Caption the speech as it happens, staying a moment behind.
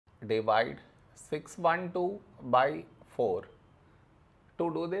divide 612 by 4.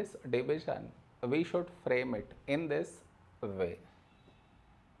 To do this division, we should frame it in this way.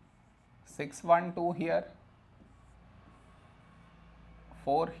 612 here,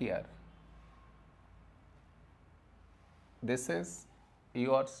 4 here. This is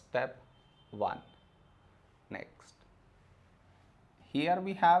your step 1. Next, here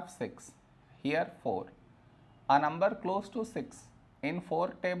we have 6, here 4. A number close to 6 in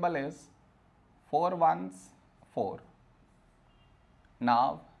 4 table is 4 ones 4.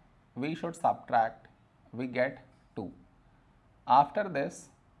 Now we should subtract, we get 2. After this,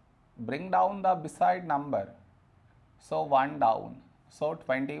 bring down the beside number, so 1 down, so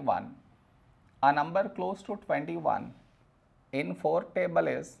 21. A number close to 21 in 4 table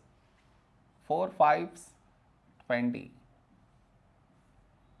is 4 5s 20.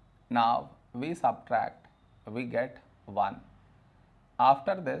 Now we subtract, we get 1.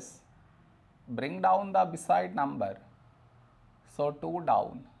 After this, bring down the beside number, so 2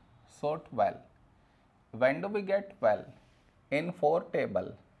 down, so 12. When do we get 12? In 4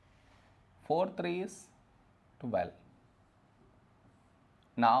 table, 4 3s 12.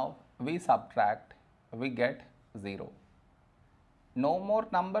 Now we subtract, we get 0. No more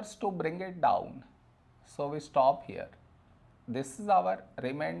numbers to bring it down, so we stop here. This is our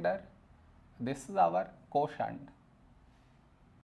remainder, this is our quotient.